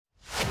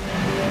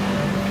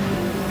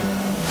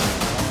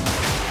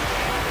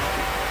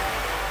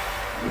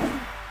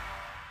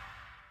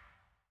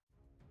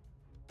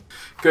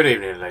Good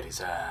evening,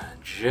 ladies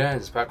and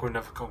gents. Back with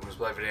another Conquerors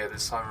Play video.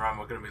 This time around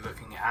we're going to be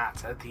looking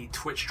at the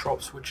Twitch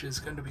drops, which is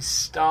going to be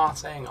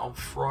starting on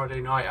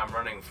Friday night. I'm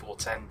running for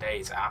 10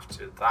 days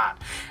after that,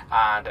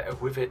 and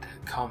with it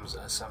comes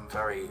some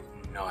very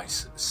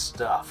nice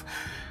stuff.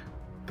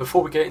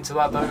 Before we get into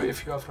that though,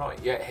 if you have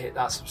not yet hit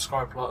that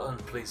subscribe button,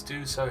 please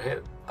do so.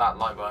 Hit that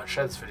like button,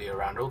 share this video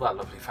around, all that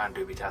lovely fan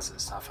doobie-tastic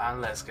stuff,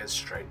 and let's get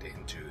straight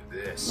into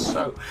this.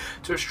 So,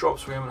 Twitch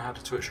drops, we haven't had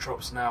a Twitch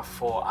drops now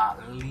for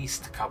at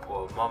least a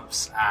couple of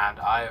months, and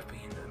I have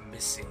been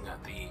missing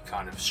the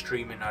kind of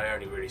streaming. I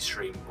only really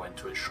stream when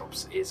Twitch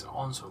drops is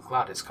on, so I'm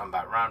glad it's come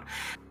back round.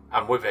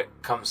 And with it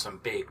comes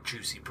some big,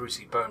 juicy,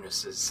 brucey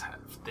bonuses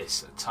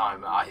this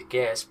time, I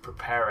guess,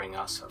 preparing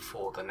us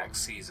for the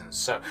next season.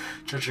 So,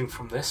 judging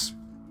from this,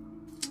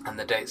 and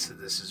the dates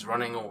that this is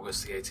running,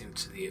 August the 18th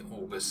to the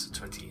August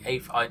the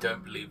 28th, I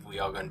don't believe we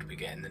are going to be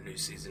getting the new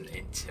season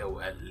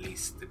until at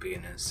least the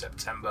beginning of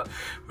September,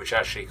 which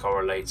actually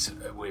correlates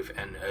with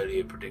an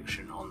earlier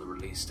prediction on the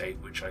release date,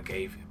 which I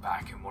gave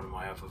back in one of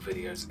my other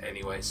videos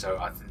anyway, so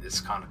I think this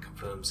kind of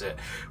confirms it.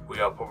 We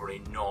are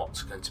probably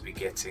not going to be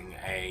getting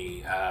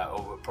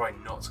or we're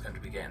probably not going to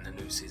be getting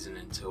the new season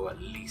until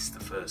at least the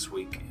first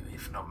week,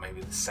 if not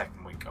maybe the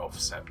second week of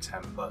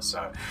September,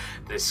 so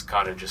this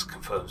kind of just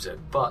confirms it.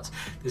 But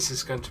this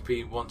is going to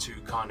be one to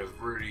kind of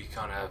really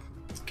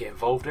get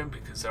involved in,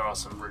 because there are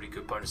some really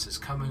good bonuses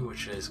coming,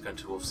 which is going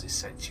to obviously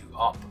set you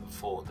up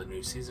for the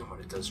new season when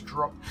it does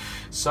drop.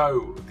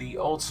 So the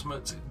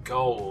ultimate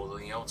goal,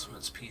 the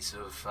ultimate piece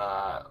of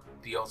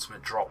the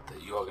ultimate drop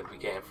that you are going to be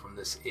getting from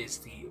this is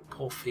the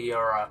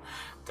Porphyra,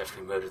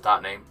 definitely murdered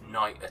that name,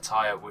 Knight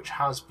attire, which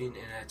has been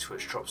in a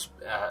Twitch drops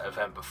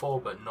event before,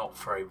 but not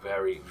for a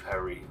very,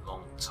 very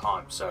long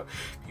time. So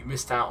if you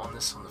missed out on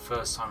this on the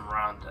first time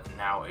around,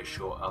 now is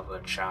your other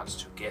chance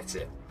to get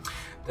it.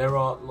 There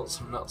are lots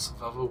and lots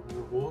of other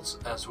rewards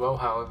as well.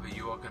 However,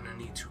 you are going to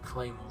need to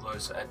claim all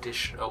those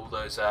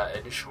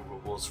initial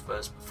rewards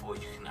first before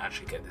you can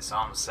actually get this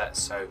armor set.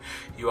 So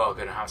you are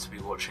going to have to be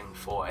watching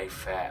for a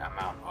fair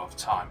amount of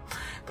time.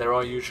 There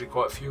are usually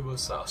quite a few of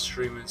us that are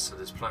streaming, so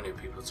there's plenty of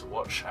people to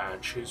watch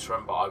and choose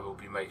from. But I will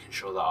be making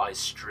sure that I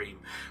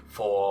stream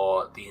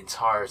for the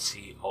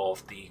entirety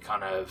of the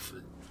kind of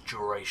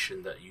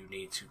duration that you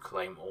need to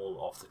claim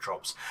all of the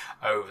drops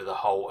over the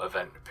whole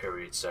event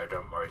period, so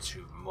don't worry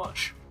too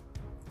much.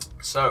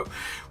 So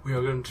we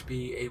are going to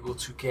be able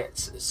to get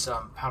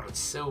some powdered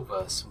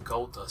silver, some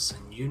gold dust,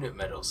 some unit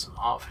medals, some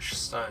artificial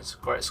stones,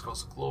 some great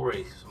scrolls of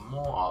glory, some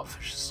more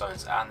artificial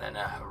stones, and then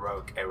a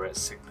heroic era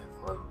signature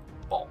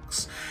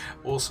box.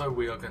 Also,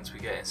 we are going to be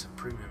getting some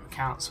premium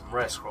accounts, some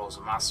rare scrolls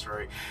of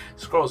mastery,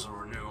 scrolls of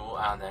renewal,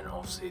 and then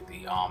obviously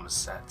the armor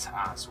set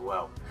as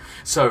well.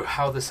 So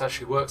how this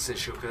actually works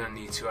is you're going to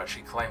need to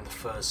actually claim the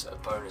first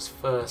bonus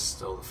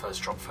first, or the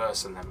first drop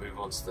first, and then move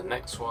on to the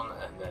next one,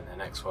 and then the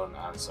next one,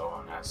 and so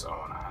on and so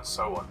on and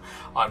so on.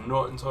 I'm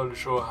not entirely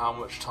sure how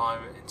much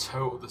time in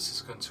total this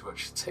is going to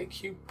actually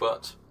take you,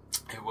 but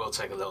it will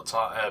take a little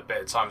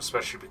bit of time,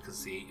 especially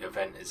because the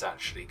event is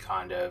actually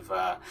kind of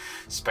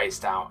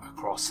spaced out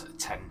across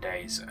 10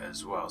 days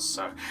as well.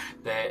 So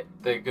they've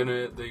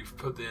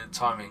put the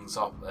timings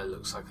up, it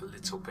looks like a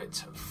little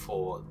bit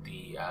for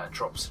the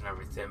drops and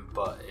everything,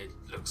 but it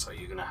looks like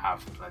you're going to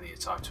have plenty of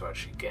time to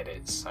actually get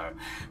it. So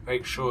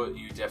make sure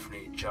you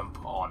definitely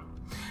jump on.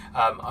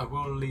 I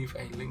will leave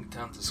a link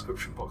down the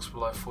description box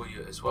below for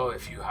you as well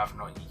if you have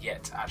not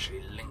yet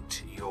actually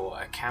linked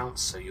your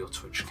accounts, so your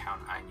Twitch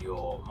account and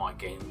your My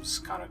Games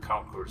kind of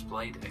Conquerors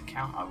Blade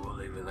account. I will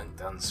leave a link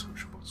down the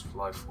description box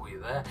below for you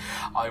there.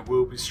 I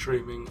will be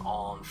streaming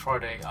on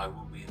Friday, I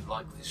will be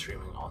likely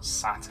streaming on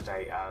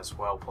Saturday as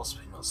well,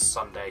 possibly not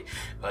Sunday,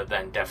 but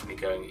then definitely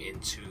going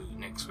into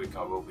next week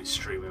I will be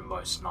streaming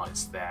most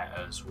nights there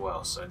as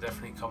well. So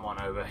definitely come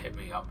on over, hit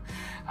me up,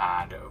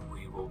 and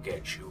we will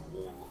get you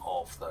all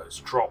of those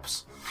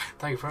drops.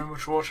 Thank you very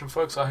much for watching,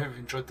 folks. I hope you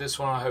enjoyed this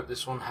one. I hope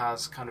this one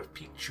has kind of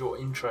piqued your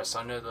interest.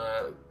 I know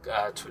the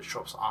Twitch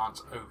drops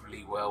aren't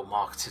overly well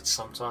marketed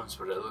sometimes,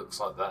 but it looks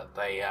like that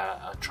they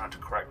are trying to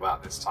correct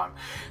that this time.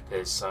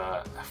 There's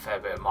a fair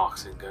bit of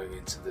marketing going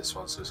into this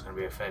one, so it's going to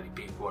be a fairly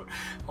big one.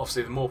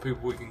 Obviously, the more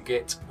people we can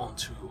get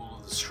onto all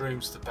of the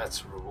streams, the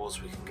better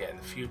rewards we can get in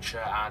the future,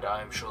 and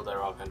I am sure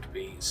there are going to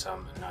be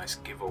some nice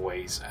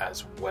giveaways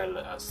as well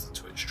as the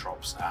Twitch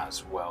drops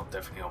as well,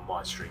 definitely on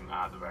my stream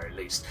at the very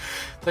least.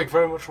 Thank you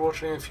very much for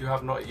watching. If you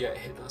have not yet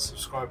hit that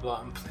subscribe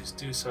button, please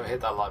do so.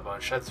 Hit that like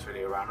button, share this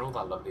video around, all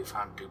that lovely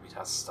fan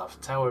doobie-tastic stuff.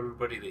 Tell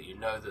everybody that you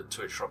know that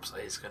Twitch drops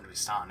is going to be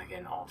starting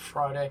again on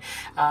Friday,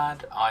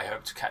 and I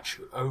hope to catch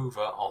you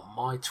over on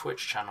my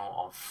Twitch channel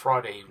on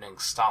Friday evening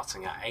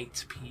starting at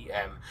 8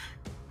 PM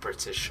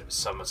British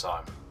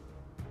summertime.